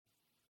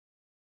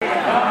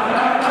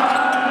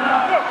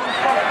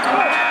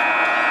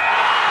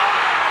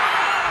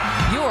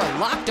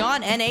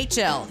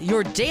NHL,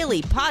 your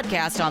daily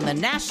podcast on the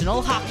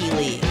National Hockey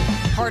League.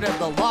 Part of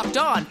the Locked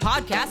On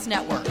Podcast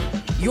Network,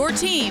 your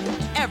team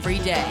every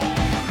day.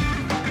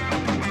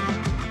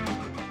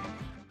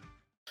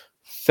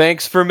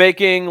 Thanks for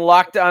making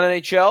Locked On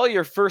NHL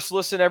your first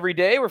listen every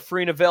day. We're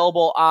free and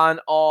available on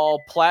all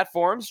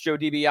platforms. Joe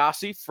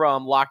DiBiase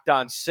from Locked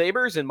On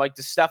Sabres and Mike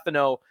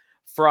DiStefano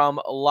from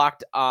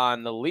Locked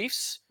On the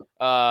Leafs.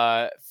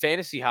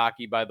 Fantasy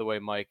hockey, by the way,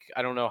 Mike.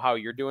 I don't know how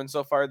you're doing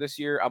so far this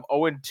year. I'm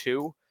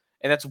 0-2,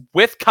 and that's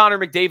with Connor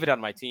McDavid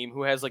on my team,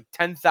 who has like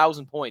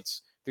 10,000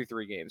 points through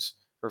 3 games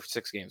or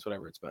 6 games,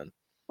 whatever it's been.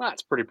 Well,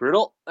 that's pretty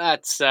brutal.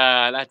 That's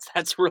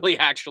really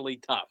actually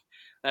tough.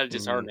 That is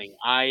disheartening.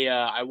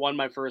 I won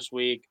my first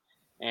week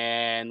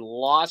and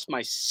lost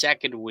my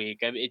second week.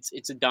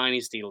 It's a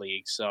dynasty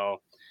league,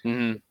 so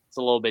it's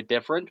a little bit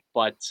different.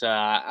 But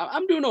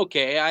I'm doing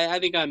okay. I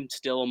think I'm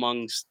still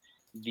amongst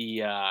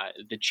the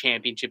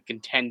championship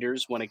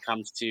contenders when it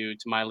comes to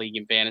my league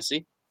in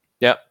fantasy.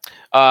 Yeah.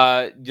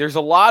 There's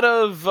a lot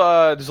of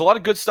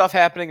good stuff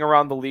happening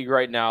around the league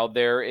right now.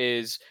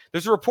 There's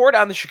a report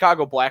on the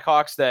Chicago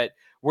Blackhawks that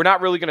we're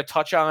not really going to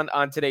touch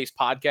on today's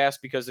podcast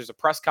because there's a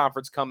press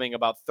conference coming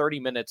about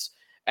 30 minutes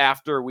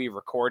after we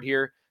record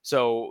here.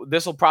 So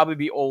this will probably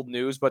be old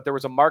news, but there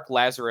was a Mark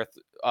Lazarus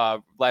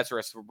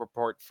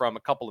report from a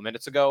couple of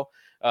minutes ago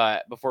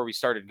before we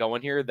started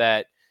going here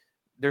that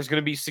there's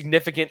going to be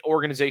significant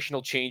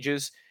organizational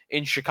changes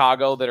in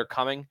Chicago that are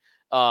coming.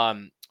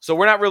 So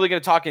we're not really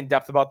going to talk in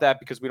depth about that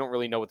because we don't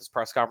really know what this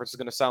press conference is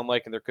going to sound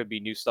like, and there could be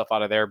new stuff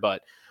out of there.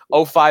 But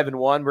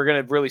 0-5-1, we're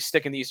going to really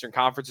stick in the Eastern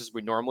Conference as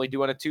we normally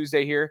do on a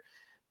Tuesday here.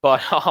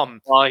 But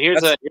well,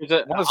 here's one of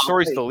the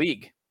stories of the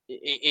league.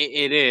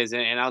 It is,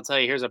 and I'll tell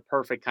you, here's a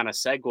perfect kind of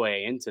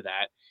segue into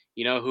that.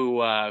 You know who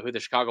the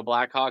Chicago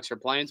Blackhawks are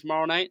playing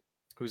tomorrow night?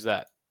 Who's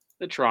that?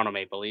 The Toronto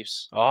Maple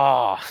Leafs.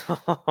 Oh,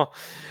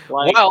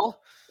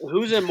 well,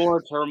 who's in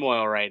more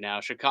turmoil right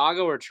now,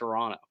 Chicago or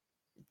Toronto?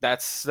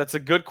 That's a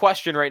good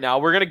question right now.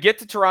 We're going to get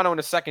to Toronto in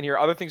a second here.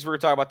 Other things we're going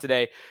to talk about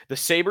today, the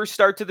Sabres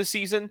start to the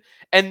season,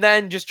 and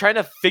then just trying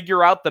to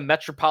figure out the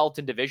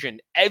Metropolitan Division.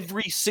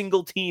 Every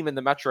single team in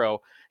the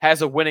Metro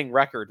has a winning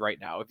record right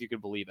now, if you can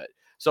believe it.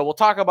 So we'll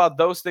talk about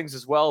those things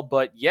as well.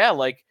 But yeah,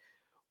 like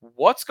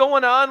what's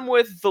going on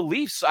with the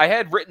Leafs? I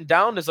had written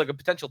down as like a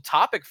potential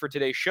topic for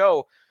today's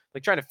show,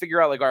 like trying to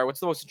figure out like, all right, what's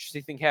the most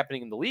interesting thing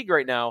happening in the league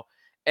right now?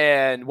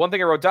 And one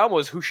thing I wrote down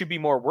was who should be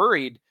more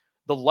worried,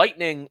 the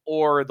Lightning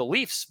or the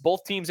Leafs.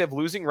 Both teams have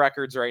losing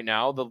records right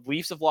now. The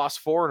Leafs have lost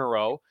 4 in a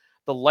row.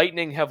 The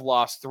Lightning have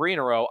lost 3 in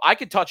a row. I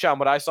could touch on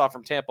what I saw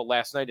from Tampa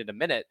last night in a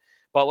minute,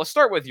 but let's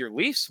start with your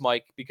Leafs,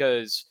 Mike,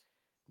 because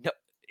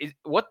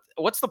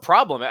what's the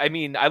problem? I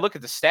mean, I look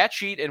at the stat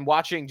sheet and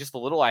watching just the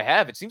little I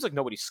have, it seems like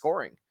nobody's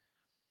scoring.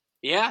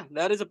 Yeah,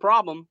 that is a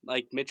problem.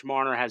 Like Mitch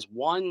Marner has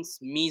one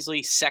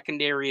measly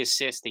secondary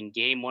assist in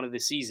game 1 of the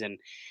season,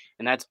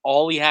 and that's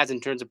all he has in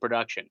terms of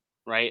production,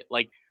 right?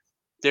 Like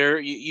there,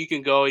 you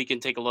can go, you can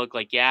take a look.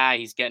 Like, yeah,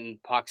 he's getting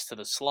pucks to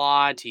the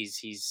slot.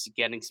 He's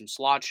getting some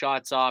slot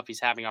shots off.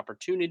 He's having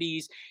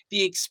opportunities.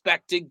 The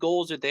expected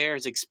goals are there.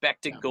 His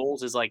expected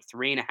goals is like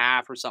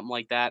 3.5 or something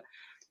like that.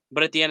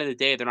 But at the end of the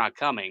day, they're not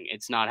coming.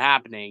 It's not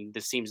happening.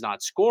 This team's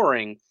not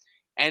scoring.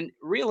 And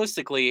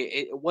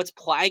realistically, what's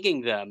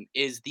plaguing them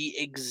is the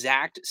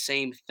exact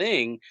same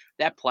thing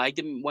that plagued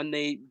them when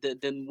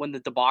when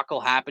the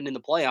debacle happened in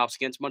the playoffs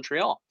against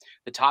Montreal.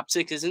 The top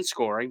 6 isn't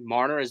scoring.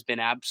 Marner has been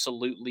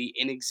absolutely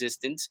in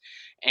existence,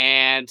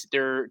 and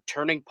they're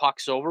turning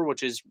pucks over,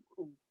 which is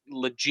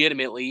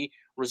legitimately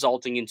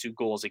resulting into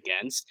goals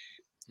against.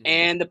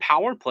 And the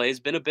power play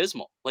has been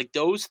abysmal. Like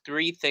those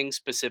 3 things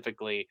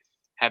specifically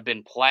have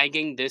been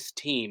plaguing this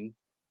team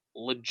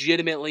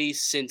legitimately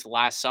since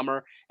last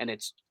summer, and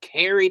it's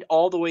carried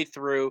all the way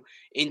through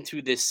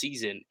into this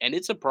season, and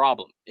it's a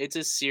problem. It's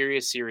a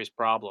serious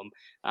problem.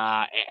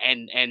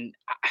 And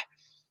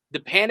the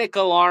panic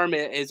alarm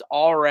is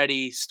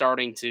already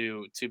starting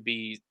to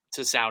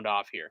sound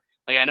off here.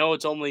 Like I know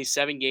it's only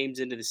 7 games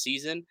into the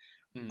season,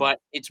 but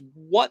it's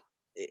what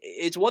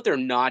they're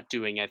not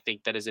doing, I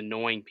think, that is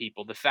annoying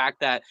people. The fact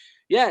that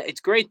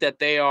it's great that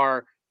they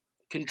are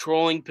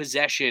controlling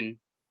possession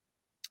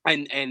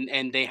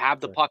and they have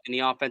the puck in the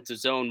offensive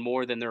zone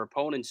more than their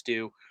opponents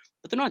do,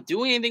 but they're not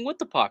doing anything with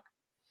the puck,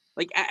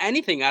 like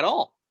anything at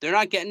all. They're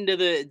not getting into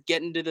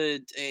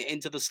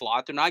the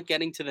slot. They're not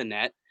getting to the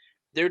net.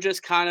 They're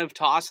just kind of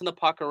tossing the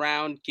puck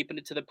around, keeping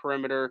it to the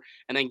perimeter,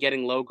 and then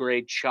getting low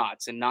grade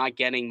shots and not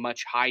getting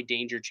much high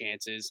danger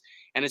chances.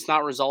 And it's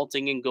not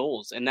resulting in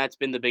goals. And that's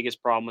been the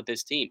biggest problem with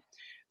this team.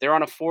 They're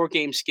on a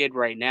 4-game skid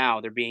right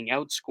now. They're being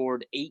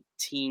outscored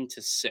 18-6.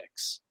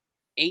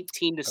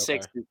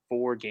 18-6 in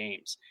 4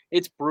 games.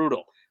 It's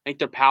brutal. I think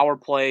their power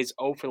plays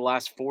for the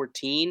last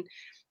 14.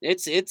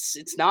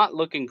 It's not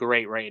looking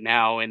great right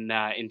now in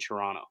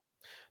Toronto.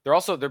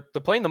 They're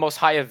playing the most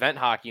high event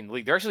hockey in the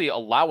league. They're actually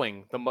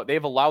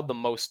they've allowed the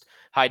most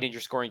high danger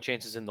scoring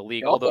chances in the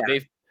league. Although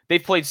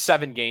they've played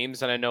 7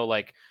 games, and I know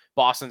like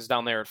Boston's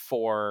down there at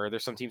 4.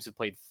 There's some teams that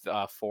played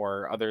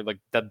 4, other like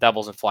the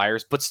Devils and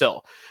Flyers, but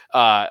still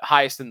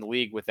highest in the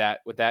league with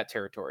that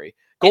territory.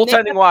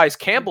 Goaltending wise,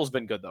 Campbell's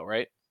been good though,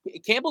 right?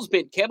 Campbell's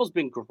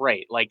been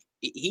great. Like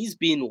he's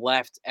been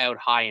left out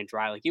high and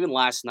dry. Like even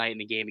last night in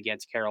the game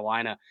against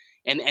Carolina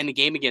and the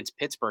game against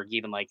Pittsburgh,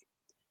 even like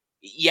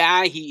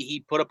yeah,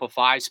 he put up a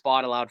 5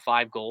 spot, allowed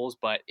 5 goals,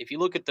 but if you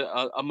look at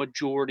a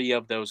majority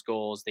of those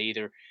goals, they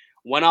either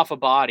went off a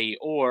body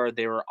or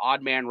they were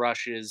odd man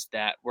rushes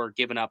that were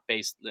given up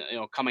based,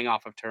 coming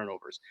off of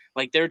turnovers.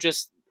 Like they're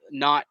just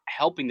not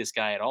helping this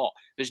guy at all.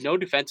 There's no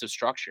defensive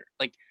structure.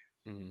 Like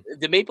Mhm.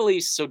 the Maple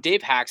Leafs, so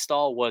Dave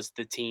Hackstall was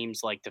the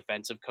team's like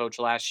defensive coach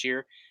last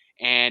year,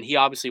 and he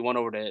obviously went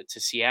over to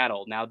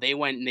Seattle. Now they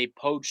went and they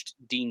poached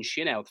Dean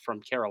Chenoweth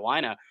from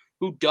Carolina,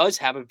 who does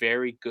have a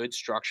very good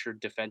structured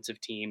defensive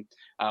team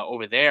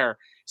over there.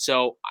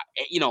 So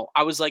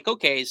I was like,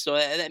 okay, so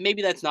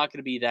maybe that's not going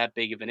to be that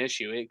big of an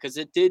issue because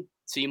it did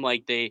seem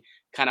like they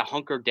kind of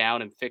hunkered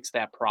down and fixed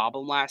that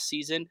problem last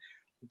season,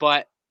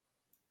 but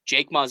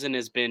Jake Muzzin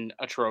has been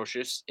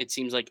atrocious. It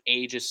seems like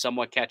age is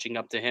somewhat catching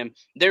up to him.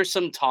 There's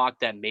some talk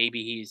that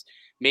maybe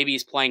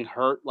he's playing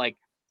hurt. Like,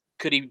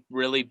 could he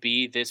really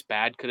be this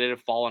bad? Could it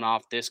have fallen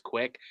off this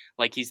quick?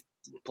 Like he's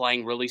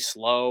playing really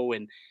slow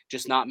and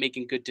just not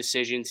making good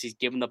decisions. He's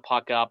giving the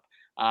puck up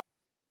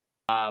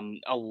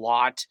a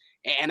lot.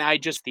 And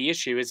the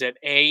issue is it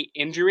a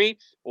injury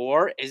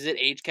or is it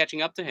age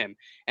catching up to him?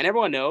 And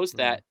everyone knows Mhm.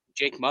 that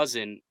Jake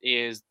Muzzin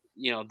is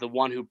the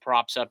one who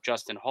props up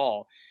Justin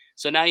Hall.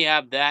 So now you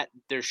have that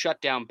their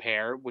shutdown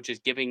pair, which is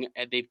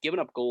they've given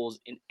up goals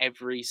in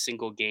every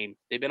single game.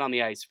 They've been on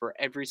the ice for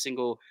every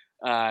single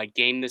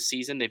game this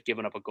season. They've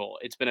given up a goal.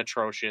 It's been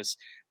atrocious.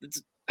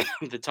 It's,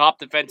 the top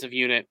defensive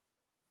unit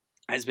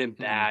has been Mhm.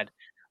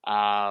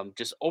 bad.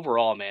 Just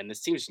overall, man,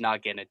 this team's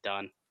not getting it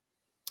done.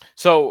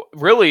 So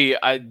really,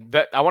 I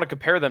want to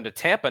compare them to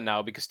Tampa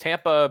now because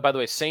Tampa, by the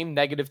way, same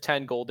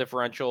 -10 goal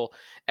differential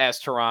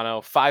as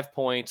Toronto, 5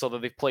 points, although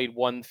they've played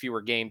one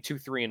fewer game,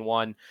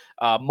 2-3-1.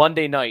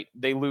 Monday night,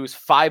 they lose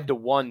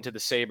 5-1 to the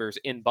Sabres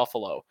in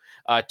Buffalo.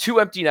 2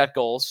 empty net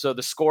goals, so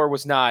the score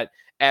was not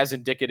as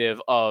indicative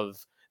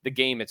of the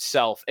game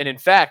itself. And in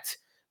fact,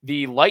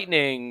 the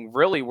Lightning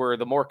really were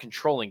the more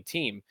controlling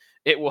team.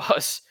 It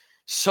was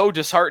so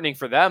disheartening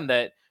for them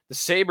that the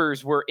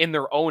Sabres were in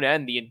their own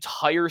end the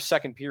entire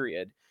second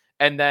period.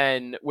 And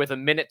then with a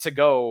minute to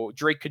go,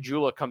 Drake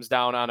Caggiula comes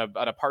down on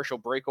a partial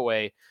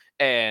breakaway.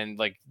 And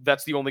like,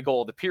 that's the only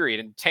goal of the period.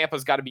 And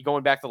Tampa's got to be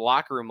going back to the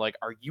locker room. Like,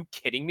 are you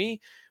kidding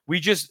me? We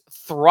just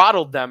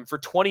throttled them for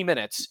 20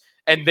 minutes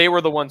and they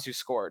were the ones who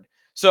scored.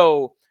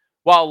 So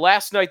while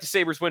last night the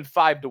Sabres win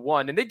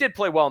 5-1, and they did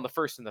play well in the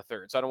first and the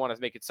third. So I don't want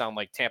to make it sound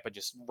like Tampa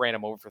just ran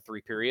them over for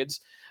 3 periods.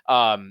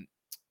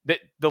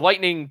 The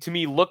Lightning to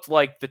me looked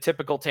like the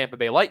typical Tampa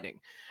Bay Lightning.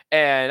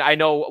 And I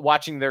know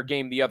watching their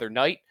game the other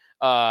night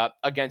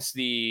against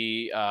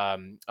the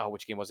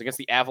which game was it? Against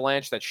the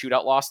Avalanche, that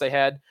shootout loss they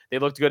had. They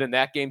looked good in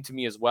that game to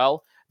me as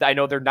well. I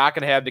know they're not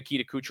going to have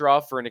Nikita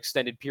Kucherov for an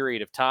extended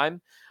period of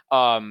time.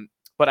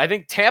 But I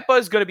think Tampa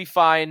is going to be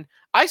fine.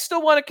 I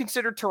still want to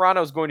consider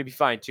Toronto is going to be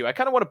fine too. I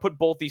kind of want to put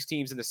both these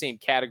teams in the same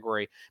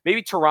category.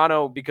 Maybe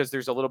Toronto because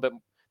there's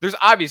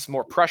obvious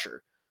more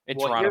pressure in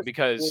Well, Toronto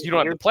because you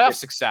don't have the playoff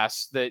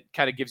success that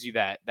kind of gives you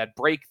that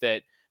break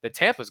that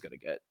Tampa's going to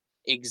get.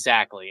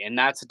 Exactly, and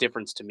that's the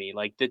difference to me.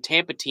 Like the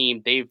Tampa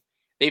team,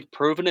 they've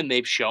proven and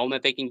they've shown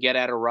that they can get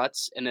out of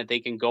ruts and that they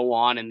can go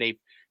on, and they've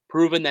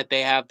proven that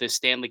they have the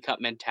Stanley Cup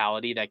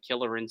mentality, that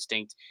killer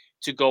instinct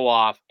to go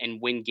off and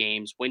win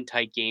games, win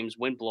tight games,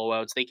 win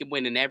blowouts. They can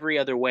win in every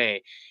other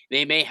way.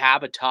 They may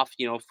have a tough,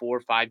 4 or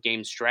 5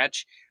 game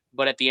stretch,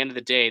 but at the end of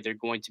the day, they're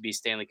going to be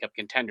Stanley Cup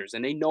contenders,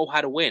 and they know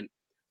how to win.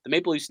 The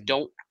Maple Leafs Mhm.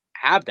 don't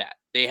have that.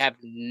 They have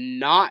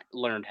not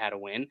learned how to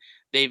win.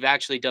 They've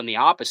actually done the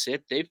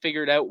opposite. They've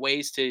figured out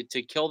ways to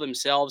kill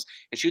themselves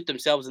and shoot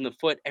themselves in the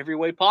foot every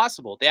way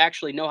possible. They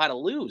actually know how to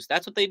lose.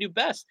 That's what they do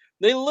best.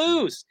 They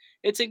lose.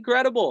 It's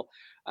incredible.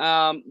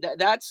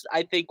 That's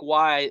I think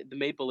why the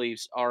Maple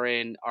Leafs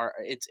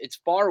it's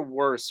far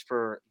worse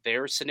for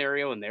their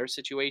scenario and their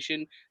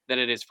situation than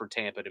it is for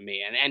Tampa to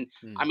me. And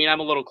I Mhm. mean I'm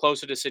a little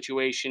closer to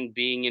situation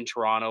being in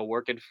Toronto,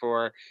 working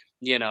for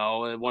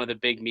one of the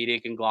big media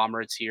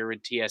conglomerates here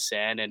at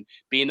TSN and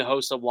being the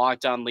host of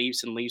Locked On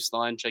Leafs and Leafs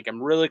Lunch. Like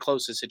I'm really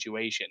close to the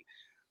situation.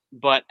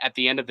 But at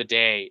the end of the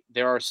day,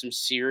 there are some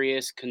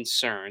serious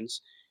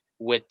concerns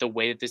with the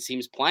way that this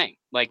team's playing.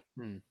 Like,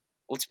 Mhm.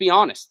 let's be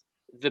honest.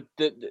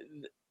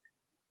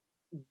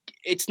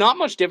 It's not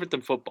much different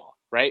than football,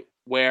 right?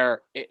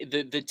 Where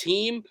the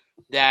team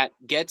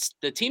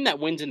the team that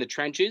wins in the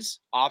trenches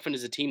often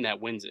is the team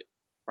that wins it,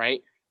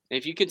 right? And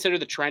if you consider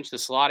the trench the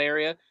slot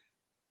area,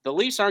 the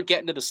Leafs aren't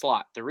getting to the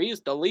slot.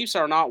 The Leafs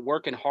are not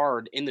working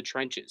hard in the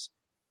trenches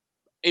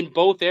in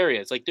both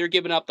areas. Like they're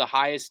giving up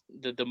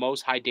the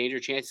most high danger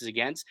chances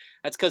against.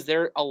 That's because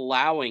they're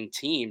allowing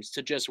teams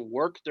to just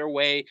work their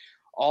way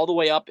all the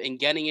way up and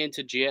getting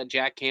into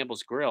Jack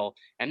Campbell's grill,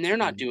 and they're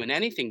not Mhm. doing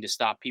anything to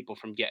stop people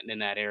from getting in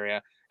that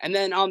area. And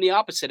then on the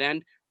opposite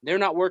end, they're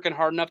not working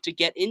hard enough to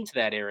get into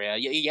that area.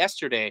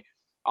 Yesterday,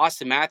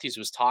 Austin Matthews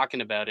was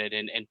talking about it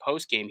in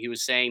post game. He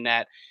was saying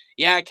that,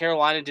 yeah,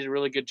 Carolina did a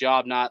really good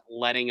job not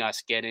letting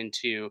us get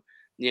into,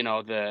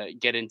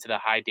 the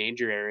high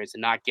danger areas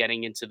and not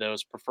getting into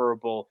those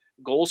preferable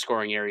goal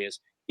scoring areas.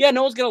 Yeah,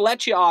 no one's gonna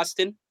let you,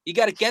 Austin. You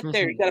got to get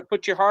there. You got to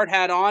put your hard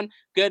hat on,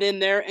 get in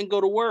there, and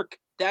go to work.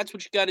 That's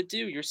what you got to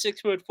do. You're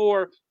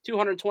 6'4",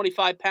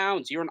 225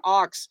 pounds. You're an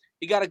ox.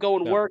 You got to go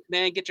and Yeah. work,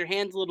 man. Get your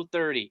hands a little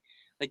dirty.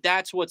 Like,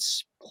 that's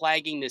what's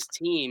plaguing this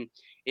team,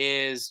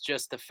 is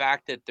just the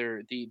fact that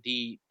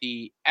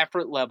the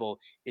effort level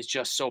is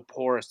just so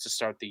porous to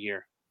start the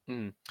year.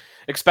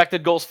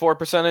 Expected goals for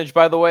percentage,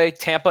 by the way,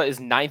 Tampa is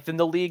 9th in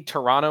the league.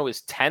 Toronto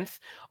is 10th,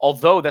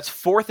 although that's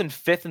 4th and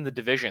 5th in the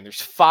division.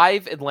 There's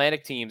 5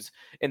 Atlantic teams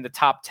in the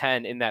top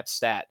 10 in that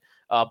stat.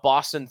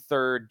 Boston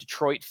 3rd,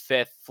 Detroit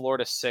 5th,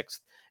 Florida 6th,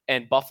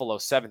 and Buffalo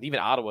 7th. Even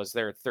Ottawa's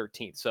there at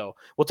 13th. So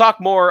we'll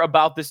talk more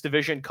about this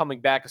division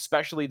coming back,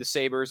 especially the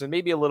Sabres, and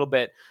maybe a little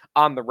bit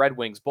on the Red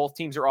Wings. Both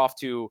teams are off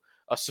to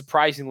a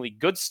surprisingly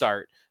good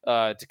start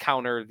to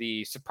counter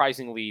the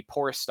surprisingly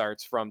poor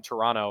starts from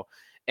Toronto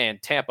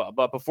and Tampa.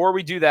 But before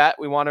we do that,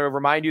 we want to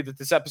remind you that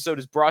this episode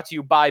is brought to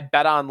you by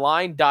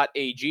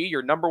betonline.ag,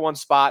 your number one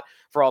spot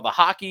for all the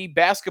hockey,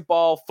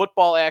 basketball,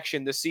 football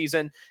action this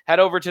season. Head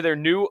over to their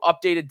new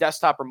updated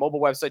desktop or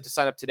mobile website to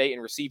sign up today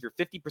and receive your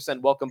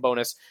 50% welcome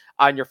bonus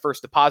on your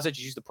first deposit.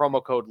 Just use the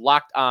promo code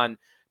LOCKEDON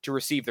to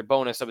receive their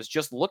bonus. I was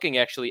just looking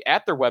actually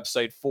at their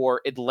website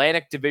for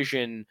Atlantic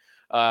Division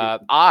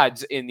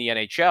odds in the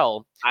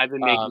NHL. I've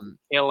been making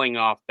killing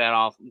off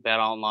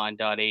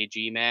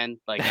betonline.ag, man.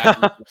 Like,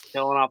 I've been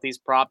killing off these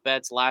prop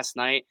bets last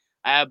night.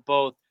 I have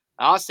both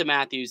Austin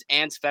Matthews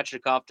and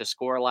Svechnikov to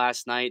score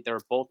last night. They're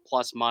both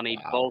plus money,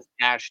 both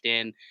cashed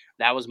in.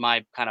 That was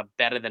my kind of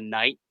bet of the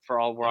night for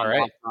all we're on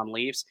Locked On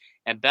Leafs.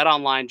 And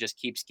BetOnline just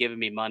keeps giving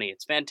me money.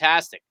 It's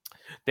fantastic.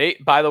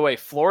 By the way,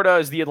 Florida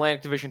is the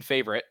Atlantic Division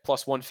favorite,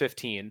 plus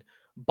 115.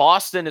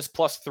 Boston is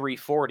plus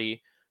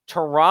 340.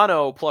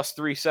 Toronto plus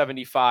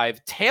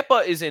 375.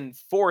 Tampa is in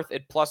 4th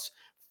at plus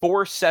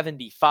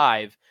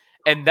 475.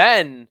 And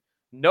then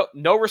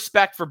no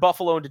respect for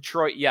Buffalo and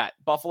Detroit yet.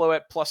 Buffalo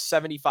at plus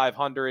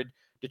 7,500.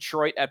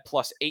 Detroit at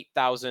plus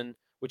 8,000,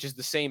 which is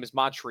the same as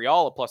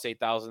Montreal at plus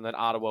 8,000. Then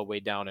Ottawa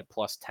way down at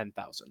plus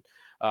 10,000.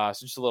 So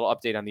just a little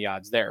update on the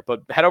odds there.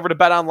 But head over to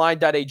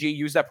betonline.ag.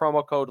 Use that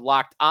promo code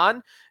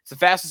LOCKEDON. It's the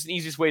fastest and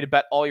easiest way to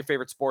bet all your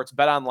favorite sports.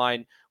 Bet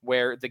online,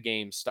 where the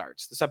game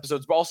starts. This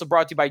episode is also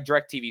brought to you by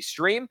DirecTV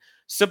Stream.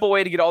 Simple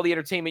way to get all the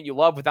entertainment you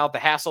love without the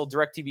hassle.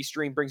 DirecTV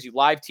Stream brings you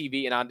live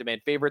TV and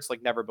on-demand favorites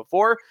like never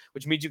before,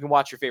 which means you can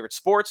watch your favorite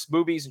sports,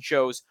 movies, and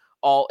shows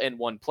all in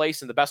one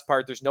place. And the best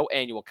part, there's no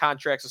annual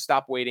contract, so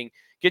stop waiting.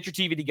 Get your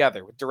TV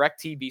together with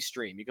DirecTV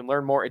Stream. You can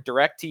learn more at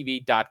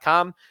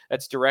directtv.com.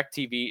 That's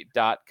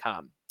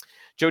directtv.com.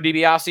 Joe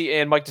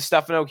DiBiase and Mike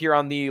DiStefano here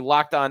on the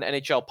Locked On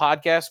NHL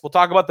podcast. We'll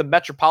talk about the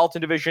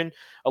Metropolitan Division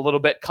a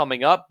little bit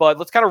coming up, but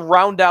let's kind of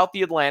round out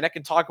the Atlantic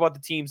and talk about the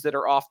teams that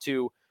are off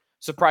to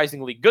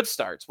surprisingly good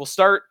starts. We'll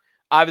start,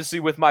 obviously,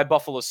 with my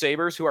Buffalo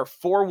Sabres, who are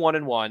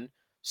 4-1-1.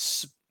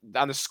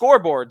 On the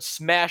scoreboard,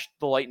 smashed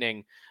the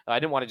Lightning. I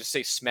didn't want to just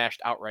say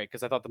smashed outright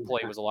because I thought the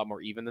play was a lot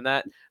more even than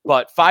that.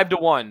 But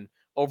 5-1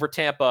 over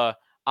Tampa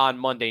on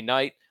Monday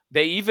night.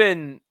 They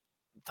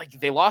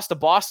lost to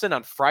Boston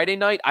on Friday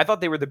night. I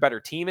thought they were the better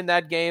team in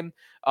that game.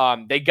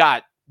 They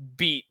got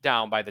beat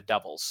down by the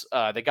Devils.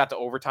 They got to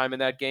overtime in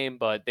that game,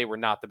 but they were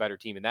not the better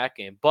team in that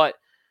game. But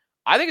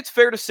I think it's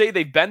fair to say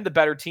they've been the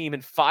better team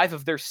in 5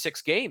 of their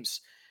 6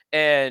 games.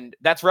 And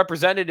that's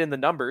represented in the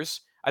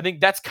numbers. I think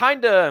that's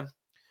kind of,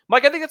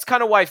 Mike, I think that's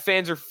kind of why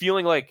fans are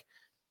feeling like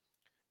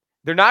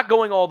they're not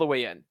going all the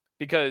way in,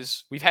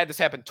 because we've had this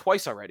happen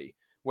twice already,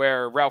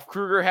 where Ralph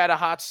Kruger had a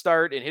hot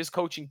start in his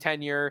coaching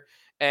tenure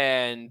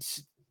and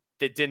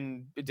it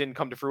didn't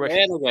come to fruition.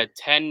 They had like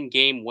a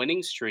 10-game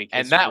winning streak,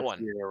 and that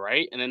one, year,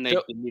 right? And then they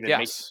didn't even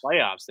make the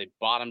playoffs. They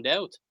bottomed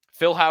out.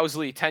 Phil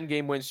Housley,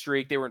 10-game win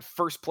streak. They were in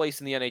first place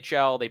in the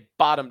NHL. They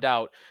bottomed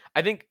out.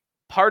 I think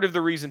part of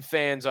the reason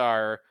fans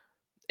are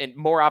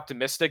more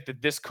optimistic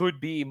that this could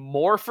be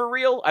more for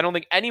real. I don't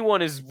think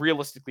anyone is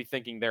realistically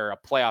thinking they're a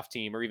playoff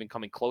team or even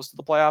coming close to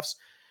the playoffs.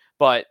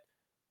 But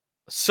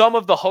some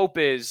of the hope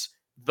is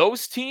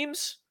those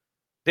teams,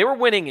 they were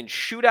winning in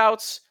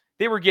shootouts.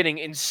 They were getting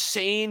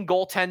insane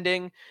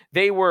goaltending.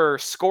 They were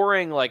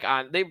scoring at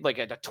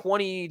a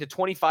 20 to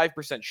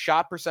 25%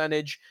 shot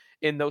percentage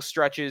in those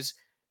stretches.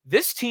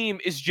 This team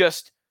is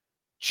just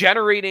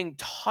generating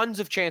tons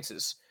of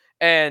chances,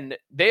 and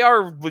they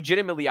are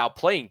legitimately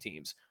outplaying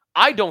teams.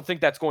 I don't think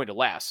that's going to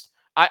last.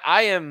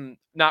 I am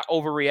not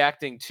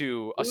overreacting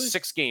to a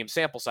 6-game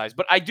sample size,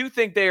 but I do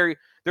think they're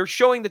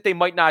showing that they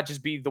might not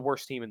just be the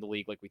worst team in the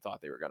league like we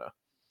thought they were going to.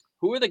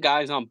 Who are the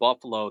guys on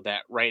Buffalo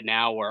that right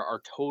now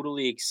are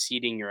totally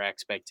exceeding your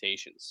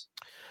expectations?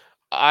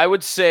 I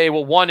would say,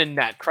 well, one in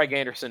net, Craig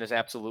Anderson is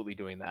absolutely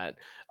doing that.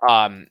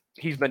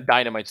 He's been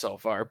dynamite so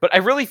far. But I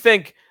really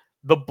think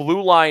the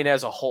blue line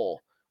as a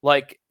whole,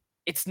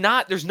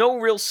 there's no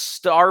real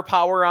star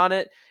power on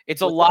it.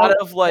 It's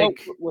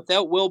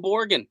without Will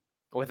Borgen.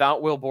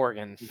 Without Will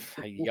Borgen,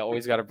 you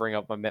always got to bring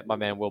up my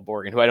man Will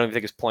Borgen, who I don't even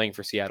think is playing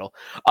for Seattle.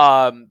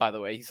 By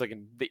the way, he's like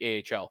in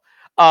the AHL.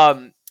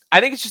 I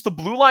think it's just the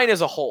blue line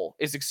as a whole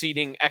is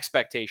exceeding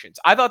expectations.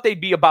 I thought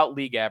they'd be about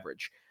league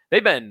average.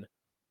 They've been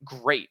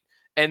great.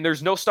 And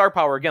there's no star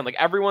power again. Like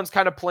everyone's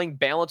kind of playing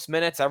balanced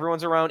minutes.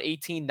 Everyone's around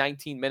 18,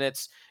 19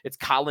 minutes. It's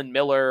Colin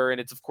Miller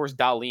and it's of course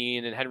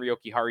Dahlin and Henry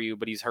Jokiharju,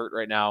 but he's hurt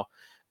right now.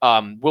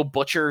 Will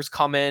Butcher's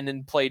come in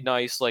and played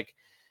nice. Like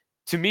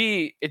to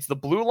me, it's the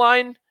blue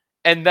line.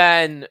 And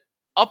then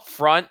up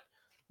front,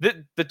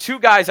 the two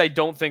guys I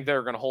don't think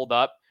they're going to hold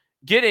up,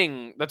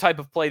 getting the type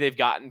of play they've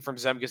gotten from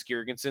Zemgus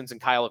Girgensons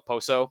and Kyle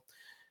Okposo,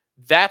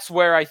 that's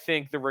where I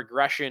think the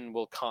regression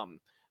will come,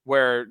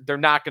 where they're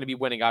not going to be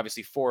winning,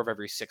 obviously, 4 of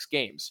every 6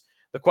 games.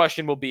 The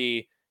question will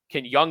be,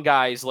 can young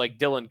guys like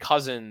Dylan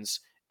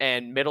Cousins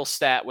and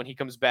Middlestat when he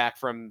comes back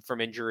from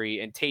injury,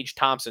 and Tage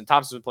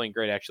Thompson's been playing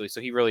great, actually,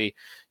 so he really,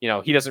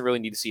 he doesn't really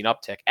need to see an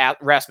uptick.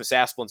 Rasmus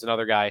Asplin's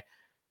another guy.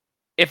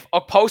 If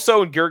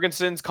Okposo and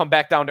Girgensons come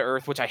back down to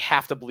earth, which I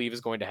have to believe is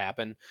going to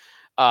happen,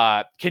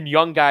 can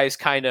young guys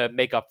kind of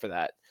make up for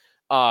that?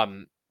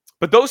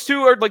 But those two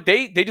are like,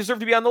 they deserve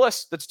to be on the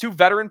list. That's 2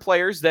 veteran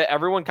players that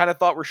everyone kind of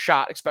thought were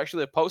shot,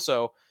 especially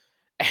Okposo,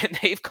 and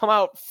they've come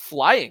out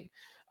flying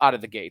out of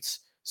the gates.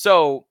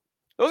 So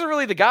those are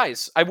really the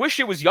guys. I wish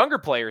it was younger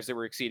players that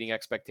were exceeding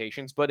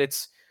expectations, but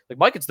it's like,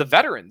 Mike, it's the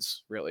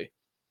veterans, really.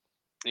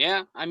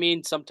 Yeah, I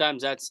mean,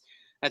 sometimes that's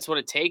what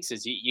it takes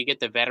is you get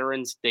the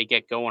veterans, they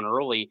get going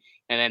early,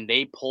 and then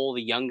they pull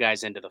the young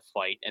guys into the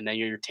fight. And then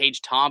your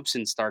Tage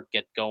Thompson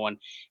get going.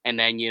 And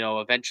then,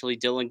 eventually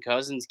Dylan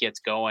Cousins gets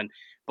going.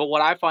 But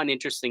what I find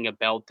interesting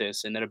about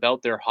this and then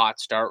about their hot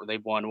start, where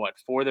they've won,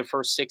 4 of their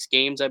first 6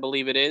 games, I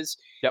believe it is,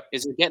 Yep.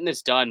 is they're getting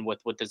this done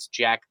with this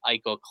Jack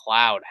Eichel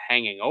cloud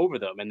hanging over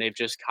them. And they've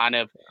just kind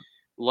of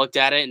looked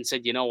at it and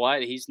said, you know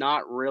what, he's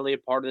not really a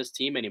part of this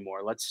team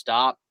anymore. Let's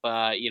stop,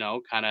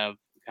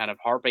 kind of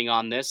harping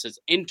on this as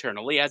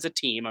internally as a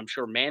team. I'm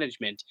sure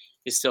management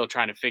is still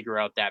trying to figure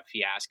out that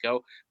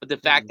fiasco, but the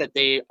fact that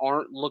they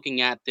aren't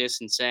looking at this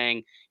and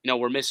saying,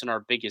 we're missing our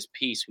biggest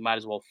piece, we might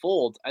as well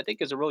fold, I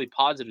think is a really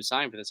positive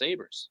sign for the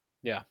Sabres.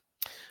 Yeah.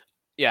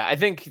 Yeah, I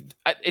think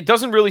it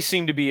doesn't really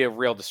seem to be a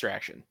real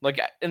distraction. Like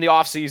in the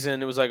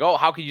offseason, it was like, oh,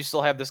 how could you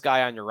still have this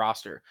guy on your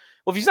roster?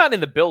 Well, if he's not in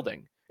the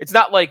building, it's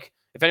not like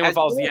if anyone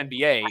follows the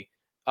NBA,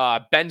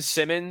 Ben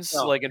Simmons,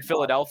 in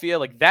Philadelphia,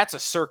 like that's a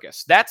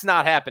circus. That's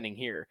not happening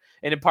here.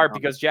 And in part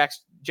because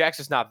Jax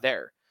is not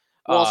there.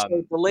 Well,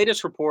 so the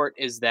latest report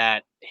is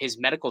that his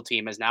medical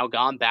team has now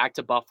gone back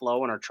to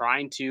Buffalo and are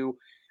trying to,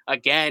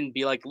 again,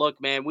 be like, look,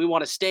 man, we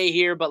want to stay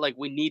here, but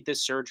we need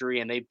this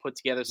surgery. And they put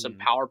together some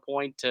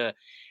PowerPoint to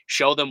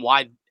show them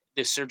why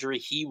the surgery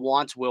he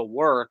wants will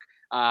work.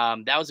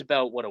 That was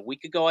about, a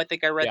week ago, I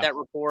think I read that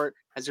report.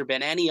 Has there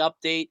been any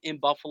update in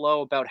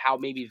Buffalo about how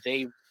maybe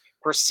they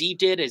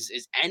perceived it?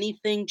 Is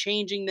anything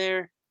changing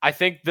there? I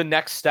think the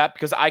next step,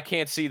 because I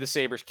can't see the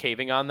Sabres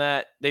caving on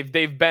that.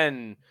 They've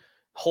been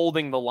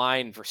holding the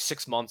line for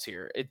 6 months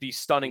here. It'd be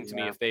stunning to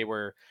me if they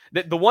were.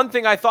 The one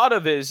thing I thought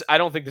of is, I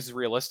don't think this is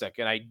realistic,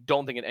 and I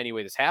don't think in any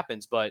way this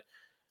happens, but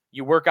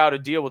you work out a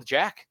deal with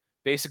Jack,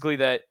 basically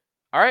that,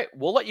 all right,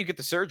 we'll let you get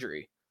the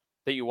surgery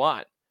that you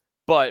want,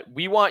 but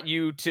we want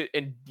you to,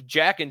 and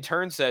Jack in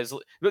turn says,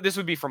 this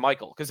would be for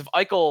Eichel, because if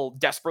Eichel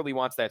desperately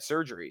wants that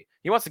surgery,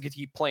 he wants to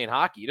keep playing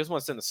hockey. He doesn't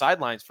want to sit in the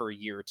sidelines for a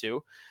year or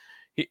two.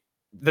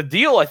 The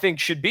deal, I think,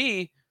 should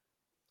be,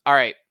 all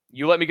right,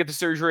 you let me get the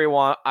surgery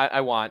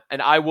I want,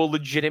 and I will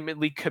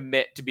legitimately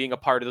commit to being a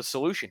part of the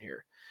solution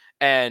here.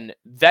 And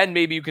then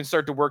maybe you can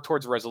start to work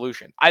towards a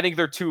resolution. I think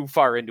they're too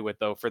far into it,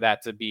 though, for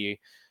that to be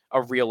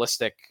a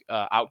realistic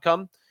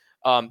outcome.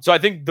 So I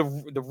think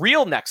the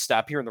real next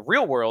step here in the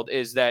real world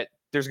is that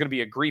there's going to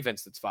be a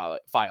grievance that's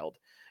filed.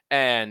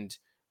 And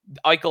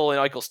Eichel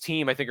and Eichel's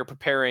team, I think, are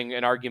preparing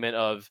an argument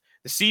of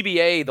the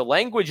CBA. The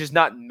language is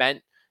not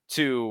meant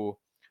to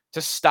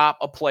stop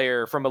a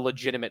player from a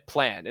legitimate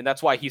plan. And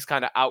that's why he's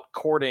kind of out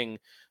courting.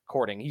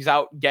 He's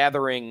out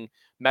gathering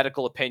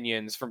medical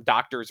opinions from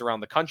doctors around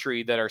the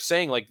country that are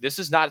saying, this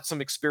is not some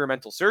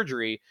experimental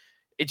surgery.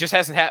 It just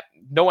hasn't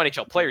happened. No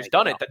NHL player's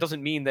done it. That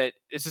doesn't mean that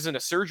this isn't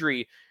a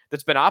surgery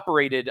that's been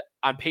operated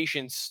on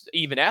patients,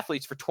 even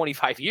athletes, for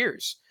 25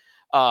 years.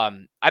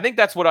 I think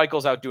that's what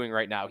Eichel's out doing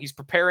right now. He's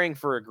preparing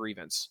for a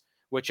grievance,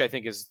 which I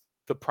think is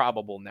the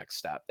probable next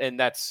step. And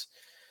that's,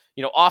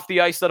 off the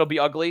ice, that'll be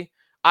ugly.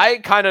 I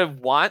kind of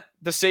want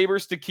the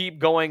Sabres to keep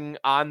going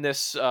on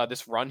this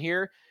run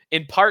here,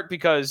 in part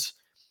because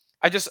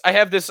I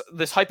have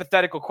this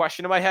hypothetical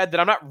question in my head that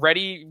I'm not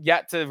ready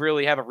yet to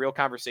really have a real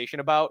conversation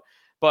about,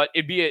 but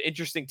it'd be an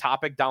interesting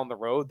topic down the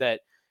road,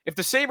 that if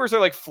the Sabres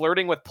are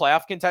flirting with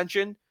playoff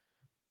contention,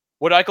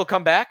 would Eichel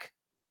come back?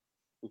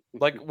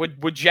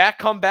 Would Jack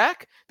come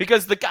back?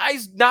 Because the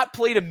guy's not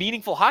played a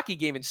meaningful hockey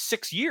game in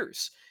 6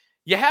 years.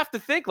 You have to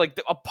think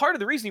a part of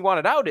the reason he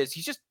wanted out is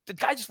the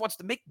guy just wants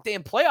to make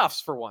damn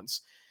playoffs for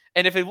once.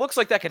 And if it looks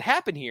like that could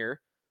happen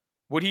here,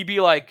 would he be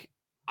like,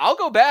 I'll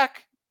go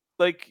back?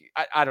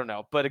 I don't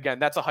know. But again,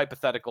 that's a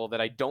hypothetical that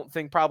I don't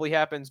think probably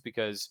happens,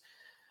 because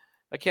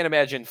I can't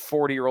imagine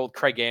 40-year-old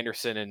Craig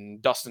Anderson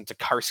and Dustin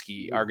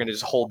Tokarski are going to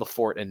just hold the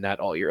fort in net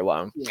all year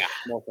long. Yeah,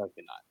 most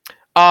likely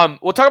not.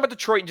 We'll talk about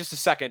Detroit in just a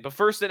second, but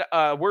first,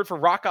 a word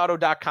from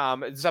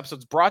RockAuto.com. This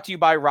episode's brought to you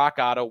by Rock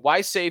Auto.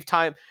 Why save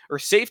time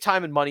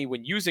and money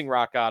when using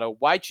Rock Auto?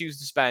 Why choose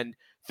to spend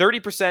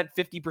 30%,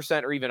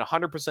 50%, or even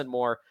 100%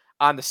 more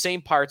on the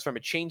same parts from a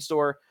chain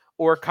store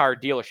or car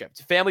dealership? It's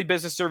a family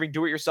business serving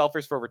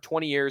do-it-yourselfers for over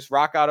 20 years.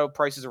 Rock Auto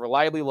prices are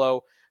reliably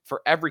low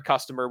for every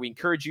customer. We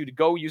encourage you to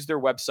go use their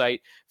website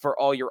for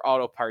all your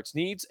auto parts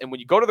needs. And when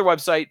you go to their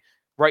website,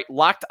 write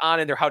Locked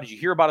On in their How Did You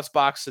Hear About Us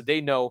box so they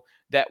know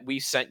that we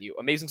sent you.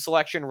 Amazing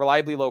selection,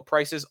 reliably low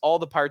prices, all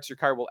the parts your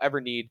car will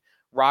ever need.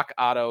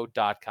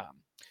 RockAuto.com.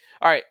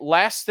 All right,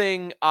 last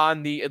thing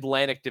on the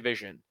Atlantic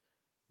Division.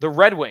 The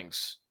Red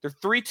Wings, they're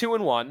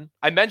 3-2-1.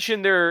 I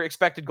mentioned their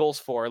expected goals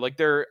for. Like,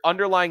 their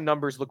underlying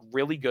numbers look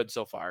really good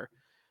so far.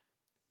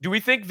 Do we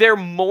think they're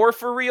more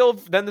for real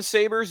than the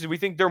Sabres? Do we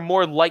think they're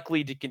more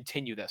likely to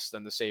continue this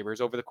than the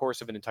Sabres over the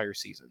course of an entire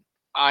season?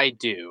 I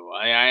do.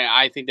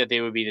 I think that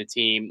they would be the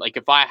team. Like,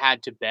 if I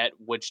had to bet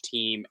which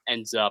team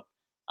ends up,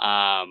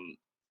 um,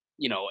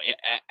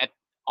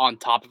 on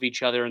top of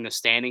each other in the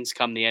standings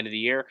come the end of the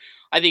year,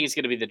 I think it's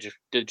going to be the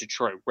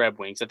Detroit Red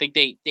Wings. I think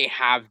they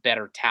have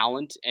better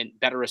talent and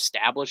better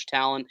established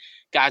talent.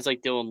 Guys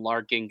like Dylan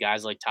Larkin,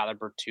 guys like Tyler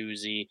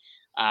Bertuzzi,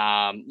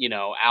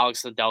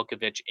 Alex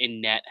Nedeljkovic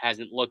in net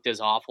hasn't looked as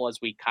awful as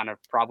we kind of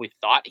probably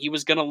thought he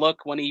was going to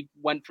look when he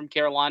went from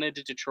Carolina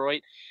to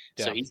Detroit.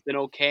 So Yeah. he's been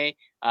okay.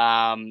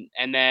 And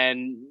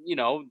then,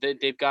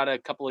 they've got a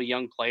couple of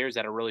young players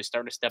that are really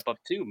starting to step up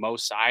too. Mo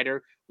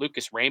Sider,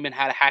 Lucas Raymond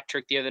had a hat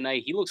trick the other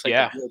night. He looks like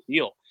Yeah. the real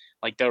deal,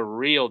 like the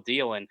real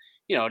deal. And,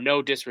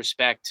 no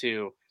disrespect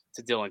to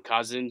Dylan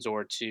Cousins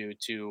or to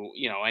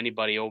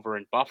anybody over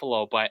in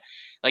Buffalo, but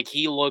like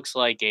he looks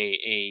like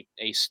a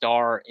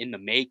star in the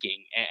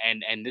making,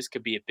 and this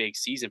could be a big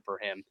season for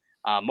him.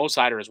 Mo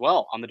Sider as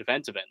well on the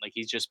defensive end, like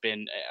he's just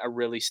been a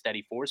really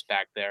steady force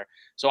back there.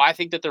 So I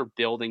think that they're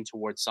building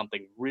towards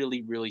something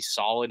really, really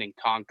solid and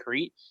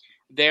concrete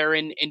there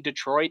in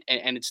Detroit,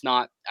 and it's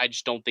not. I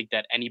just don't think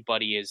that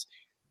anybody is.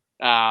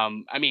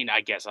 I mean,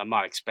 I guess I'm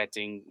not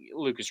expecting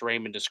Lucas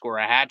Raymond to score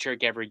a hat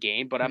trick every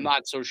game, but I'm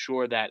not so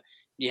sure that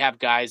you have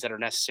guys that are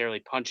necessarily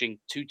punching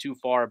too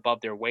far above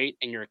their weight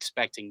and you're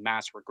expecting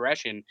mass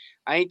regression.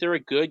 I think they're a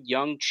good,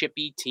 young,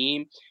 chippy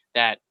team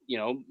that,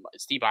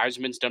 Steve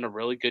Yzerman's done a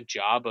really good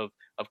job of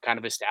kind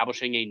of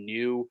establishing a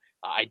new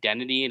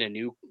identity and a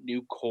new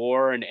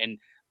core and a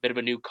bit of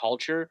a new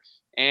culture.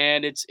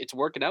 And it's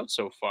working out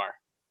so far.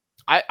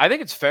 I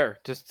think it's fair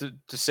just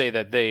to say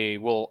that they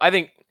will. I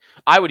think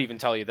I would even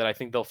tell you that I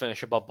think they'll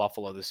finish above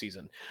Buffalo this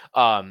season.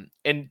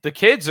 And the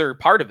kids are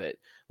part of it.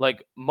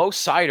 Like Mo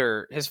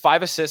Sider has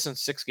 5 assists in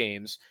 6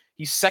 games.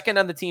 He's second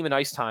on the team in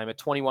ice time at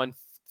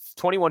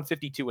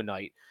 21.52 a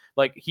night.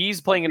 Like he's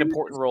playing an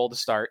important role to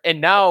start.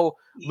 And now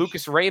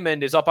Lucas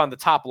Raymond is up on the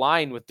top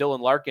line with Dylan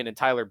Larkin and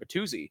Tyler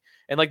Bertuzzi.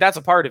 And like that's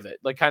a part of it.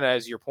 Like kind of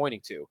as you're pointing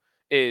to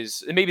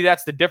is, and maybe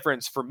that's the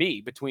difference for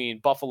me between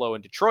Buffalo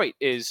and Detroit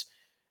is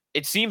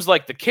it seems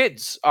like the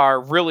kids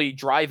are really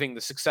driving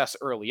the success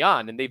early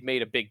on, and they've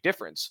made a big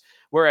difference.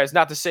 Whereas,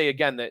 not to say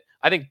again that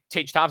I think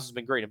Tage Thompson's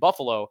been great in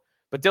Buffalo,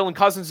 but Dylan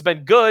Cousins has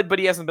been good, but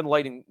he hasn't been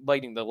lighting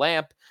the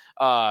lamp.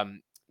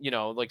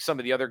 Like some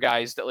of the other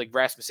guys that like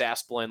Rasmus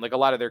Asplund, like a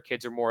lot of their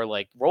kids are more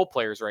like role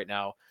players right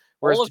now.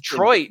 Whereas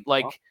Detroit,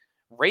 like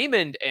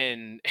Raymond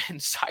and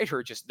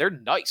Sider, they're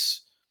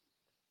nice.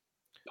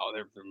 Oh,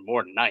 they're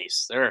more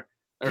nice. They're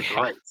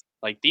great.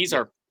 Like these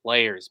are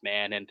players,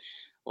 man, and.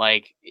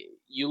 Like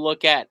you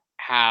look at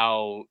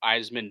how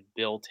Yzerman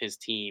built his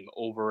team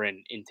over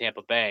in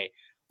Tampa Bay,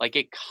 like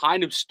it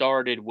kind of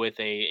started with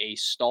a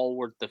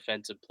stalwart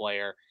defensive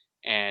player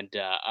and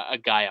a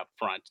guy up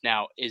front.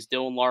 Now, is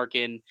Dylan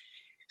Larkin,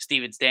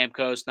 Steven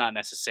Stamkos? Not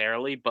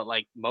necessarily, but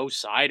like Mo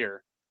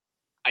Sider,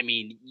 I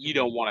mean, you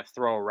don't want to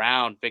throw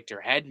around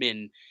Victor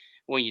Hedman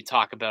when you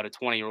talk about a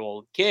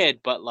 20-year-old kid,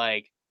 but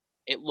like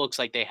it looks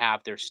like they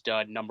have their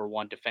stud number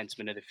 1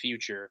 defenseman of the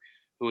future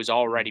who is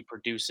already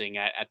producing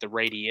at the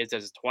rate he is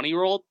as a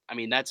 20-year-old. I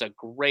mean, that's a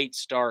great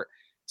start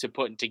to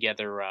putting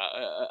together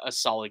a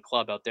solid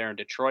club out there in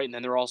Detroit. And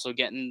then they're also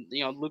getting,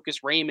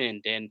 Lucas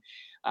Raymond and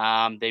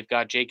they've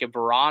got Jacob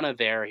Verana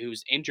there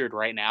who's injured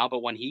right now.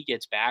 But when he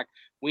gets back,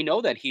 we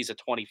know that he's a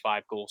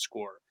 25 goal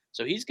scorer.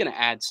 So he's going to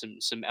add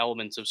some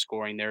elements of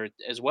scoring there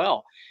as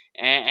well.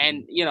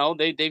 And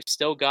they've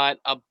still got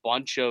a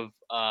bunch of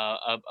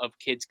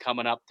kids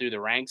coming up through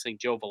the ranks, like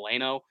Joe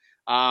Veleno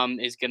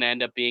is going to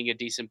end up being a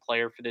decent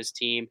player for this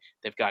team.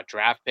 They've got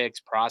draft picks,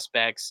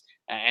 prospects,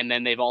 and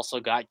then they've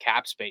also got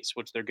cap space,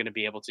 which they're going to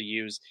be able to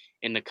use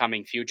in the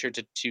coming future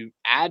to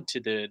add to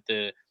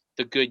the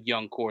good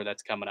young core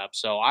that's coming up.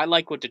 So I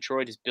like what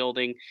Detroit is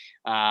building,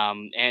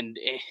 and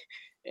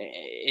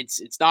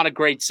it's not a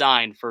great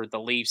sign for the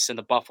Leafs and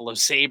the Buffalo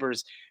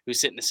Sabres, who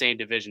sit in the same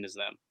division as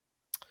them.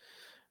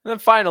 And then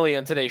finally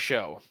on today's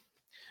show,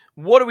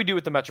 what do we do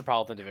with the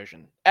Metropolitan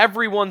Division?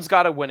 Everyone's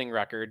got a winning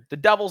record. The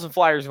Devils and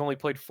Flyers have only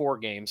played 4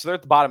 games, so they're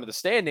at the bottom of the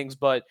standings.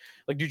 But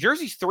like New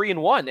Jersey's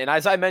 3-1, and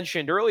as I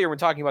mentioned earlier when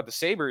talking about the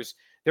Sabres,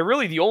 they're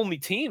really the only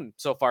team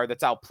so far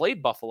that's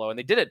outplayed Buffalo, and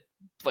they did it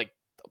like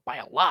by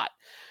a lot.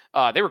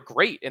 They were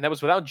great, and that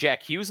was without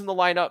Jack Hughes in the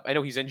lineup. I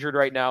know he's injured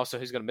right now, so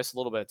he's going to miss a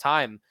little bit of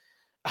time.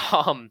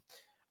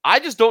 I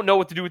just don't know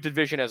what to do with the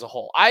division as a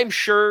whole. I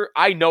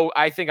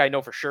think I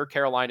know for sure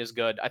Carolina is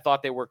good. I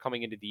thought they were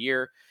coming into the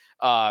year.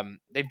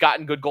 They've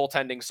gotten good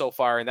goaltending so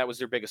far, and that was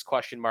their biggest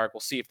question mark.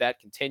 We'll see if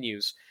that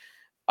continues.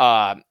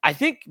 I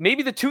think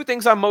maybe the 2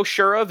 things I'm most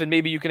sure of, and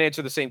maybe you can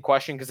answer the same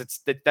question because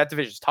that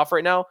division is tough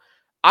right now.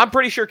 I'm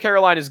pretty sure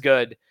Carolina is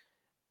good,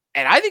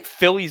 and I think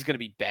Philly is going to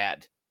be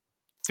bad.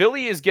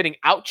 Philly is getting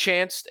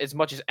outchanced as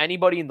much as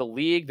anybody in the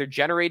league. They're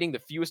generating the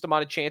fewest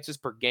amount of chances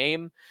per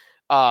game.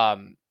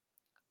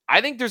 I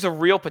think there's a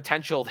real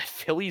potential that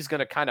Philly's going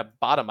to kind of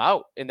bottom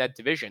out in that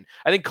division.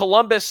 I think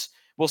Columbus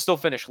will still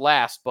finish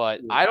last,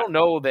 but I don't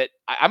know that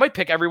I might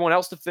pick everyone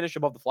else to finish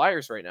above the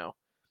Flyers right now.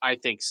 I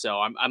think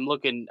so. I'm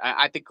looking.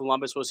 I think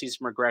Columbus will see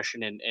some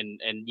regression,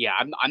 and yeah,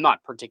 I'm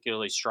not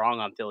particularly strong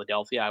on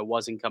Philadelphia. I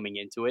wasn't coming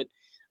into it,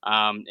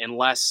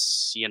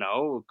 unless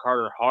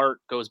Carter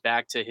Hart goes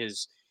back to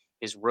his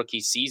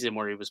rookie season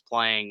where he was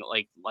playing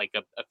like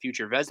a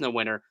future Vezina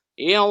winner.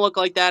 He don't look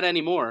like that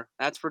anymore.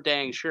 That's for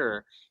dang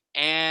sure.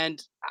 And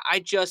I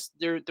just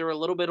they're a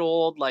little bit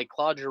old. Like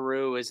Claude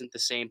Giroux isn't the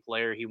same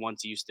player he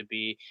once used to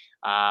be.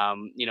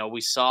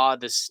 We saw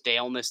the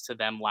staleness to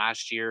them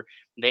last year.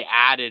 They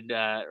added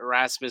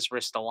Rasmus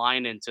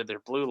Ristolainen to their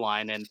blue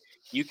line, and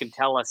you can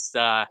tell us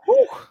how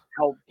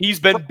he's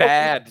been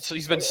bad. So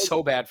he's been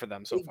so bad for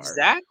them so far.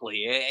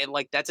 Exactly, and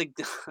like that's a.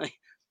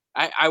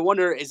 I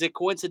wonder, is it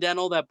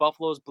coincidental that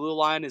Buffalo's blue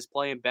line is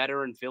playing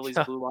better and Philly's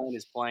blue line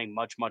is playing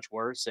much, much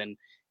worse? And,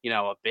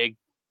 a big,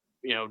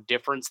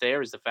 difference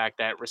there is the fact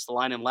that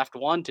Ristolainen left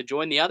one to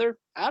join the other.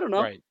 I don't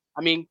know. Right.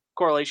 I mean,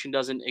 correlation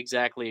doesn't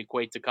exactly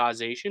equate to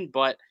causation,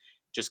 but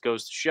just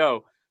goes to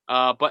show.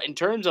 But in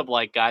terms of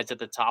like guys at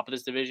the top of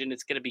this division,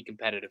 it's going to be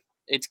competitive.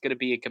 It's going to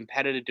be a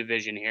competitive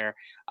division here.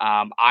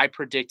 I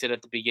predicted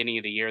at the beginning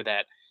of the year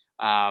that,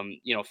 5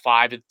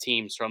 of the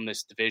teams from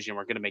this division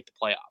were going to make the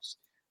playoffs.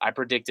 I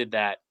predicted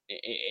that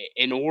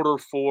in order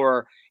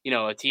for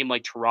a team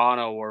like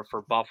Toronto or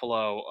for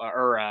Buffalo,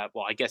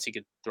 well, I guess you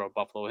could throw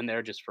Buffalo in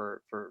there just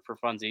for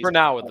funsies for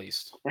now at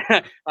least.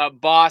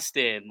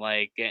 Boston,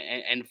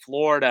 and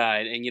Florida,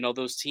 and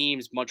those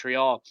teams,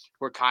 Montreal,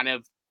 were kind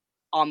of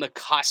on the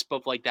cusp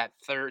of like that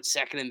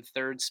second and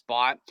third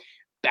spot,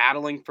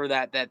 battling for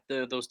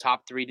those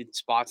top 3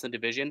 spots in the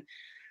division.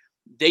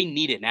 They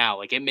need it now.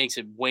 Like it makes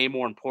it way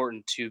more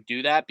important to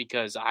do that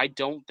because I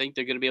don't think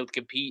they're going to be able to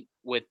compete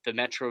with the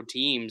Metro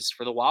teams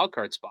for the wild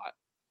card spot.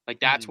 Like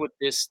that's what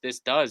this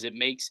does. It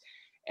makes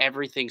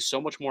everything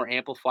so much more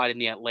amplified in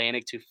the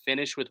Atlantic to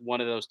finish with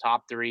one of those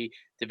top 3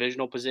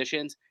 divisional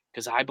positions.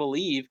 Because I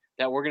believe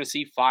that we're going to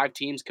see 5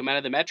 teams come out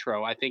of the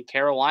Metro. I think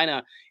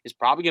Carolina is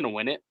probably going to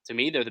win it. To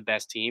me, they're the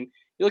best team.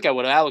 You look at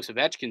what Alex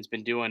Ovechkin's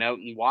been doing out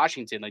in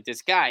Washington. Like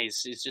this guy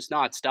is just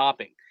not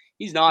stopping.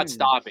 He's not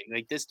stopping.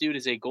 Like this dude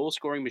is a goal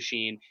scoring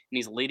machine, and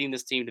he's leading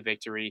this team to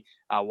victory.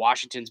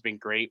 Washington's been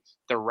great.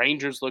 The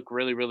Rangers look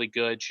really, really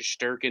good.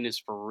 Shesterkin is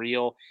for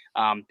real.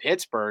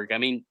 Pittsburgh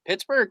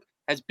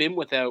has been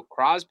without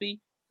Crosby,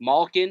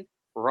 Malkin,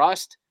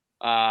 Rust,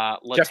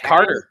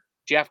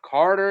 Jeff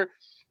Carter.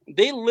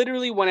 They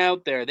literally went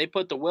out there. They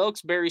put the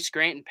Wilkes-Barre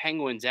Scranton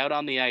Penguins out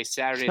on the ice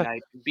Saturday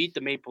night, beat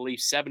the Maple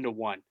Leafs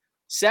 7-1.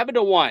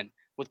 7-1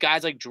 with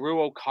guys like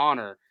Drew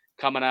O'Connor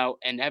coming out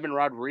and Evan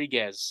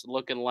Rodriguez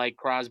looking like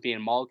Crosby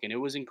and Malkin.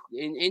 It was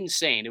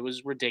insane. It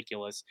was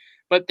ridiculous.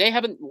 But they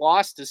haven't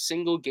lost a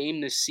single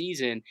game this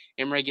season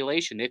in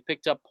regulation. They've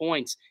picked up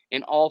points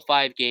in all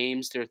 5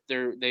 games.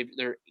 They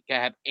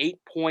have 8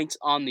 points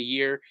on the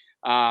year.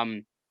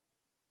 And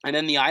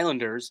then the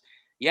Islanders,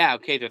 yeah,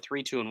 okay, they're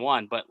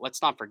 3-2-1, but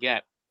let's not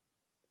forget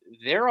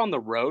they're on the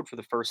road for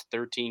the first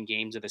 13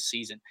 games of the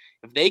season.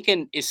 If they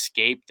can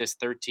escape this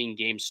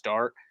 13-game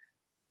start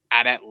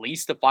at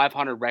least a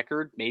 500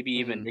 record, maybe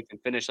even they can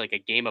finish like a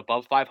game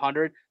above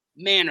 500,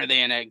 man, are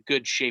they in a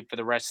good shape for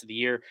the rest of the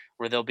year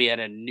where they'll be at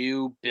a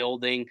new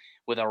building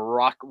with a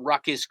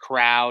ruckus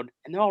crowd,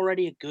 and they're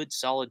already a good,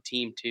 solid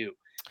team too.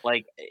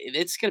 Like,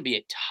 it's going to be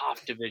a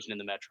tough division in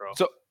the Metro.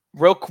 So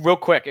real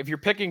quick, if you're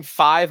picking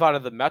 5 out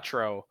of the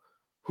Metro,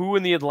 who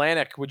in the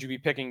Atlantic would you be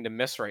picking to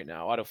miss right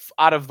now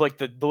out of like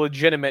the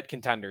legitimate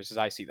contenders as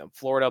I see them?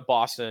 Florida,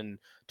 Boston,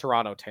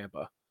 Toronto,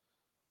 Tampa.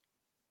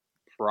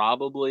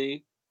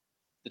 Probably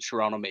the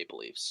Toronto Maple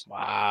Leafs.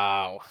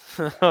 Wow.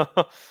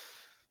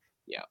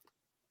 Yeah.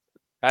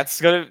 That's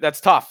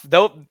tough.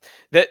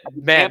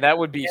 That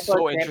would be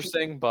so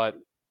interesting, but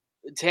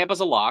Tampa's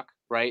a lock,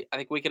 right? I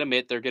think we can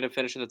admit they're going to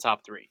finish in the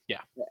top 3.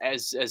 Yeah.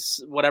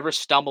 As whatever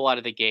stumble out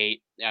of the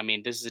gate, I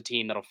mean, this is a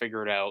team that'll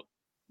figure it out.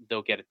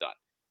 They'll get it done.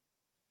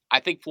 I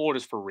think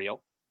Florida's for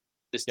real.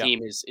 This team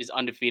is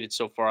undefeated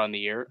so far on the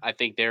year. I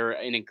think they're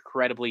an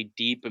incredibly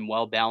deep and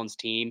well-balanced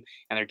team,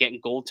 and they're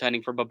getting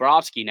goaltending from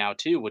Bobrovsky now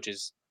too, which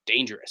is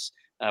dangerous.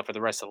 for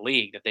the rest of the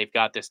league, that they've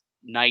got this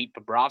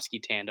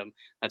Knight-Bobrovsky tandem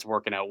that's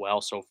working out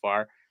well so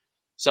far.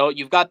 So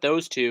you've got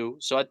those two.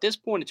 So at this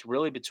point, it's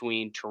really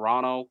between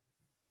Toronto,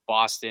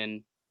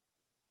 Boston.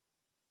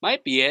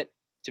 Might be it,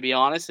 to be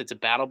honest. It's a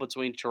battle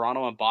between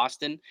Toronto and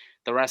Boston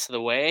the rest of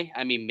the way.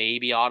 I mean,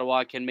 maybe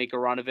Ottawa can make a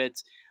run of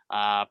it.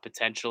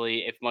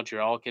 Potentially, if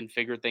Montreal can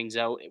figure things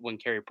out when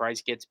Carey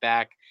Price gets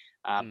back.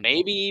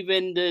 Maybe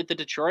even the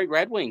Detroit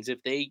Red Wings, if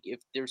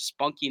their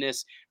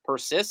spunkiness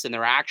persists and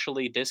they're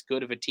actually this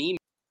good of a team,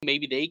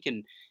 maybe they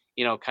can,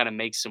 kind of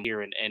make some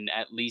here and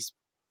at least,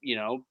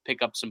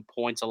 pick up some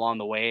points along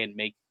the way and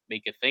make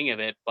a thing of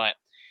it. But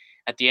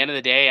at the end of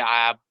the day,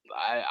 I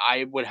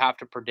would have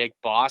to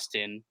predict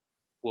Boston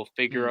will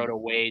figure out a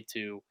way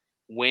to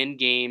win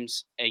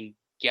games and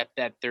get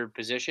that third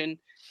position,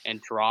 and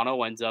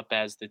Toronto ends up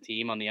as the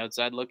team on the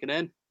outside looking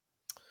in.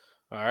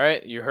 All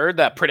right, you heard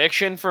that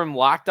prediction from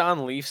Locked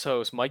On Leafs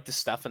host Mike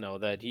DiStefano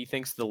that he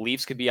thinks the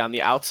Leafs could be on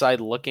the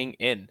outside looking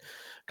in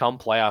come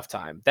playoff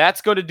time.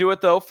 That's going to do it,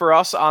 though, for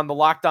us on the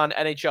Locked On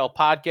NHL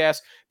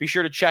podcast. Be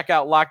sure to check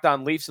out Locked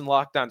On Leafs and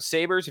Locked On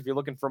Sabres if you're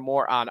looking for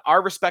more on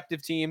our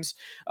respective teams.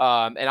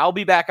 And I'll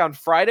be back on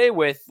Friday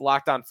with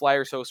Locked On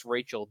Flyers host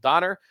Rachel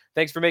Donner.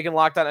 Thanks for making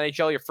Locked On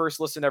NHL your first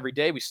listen every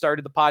day. We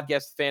started the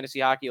podcast with fantasy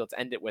hockey. Let's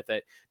end it with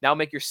it. Now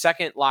make your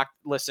second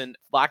listen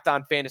Locked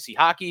On Fantasy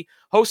Hockey.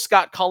 Host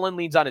Scott Cullen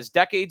leans on his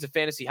decades of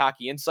fantasy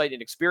hockey insight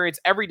and experience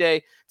every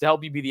day to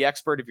help you be the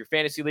expert of your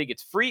fantasy league.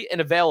 It's free and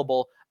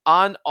available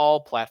on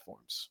all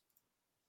platforms.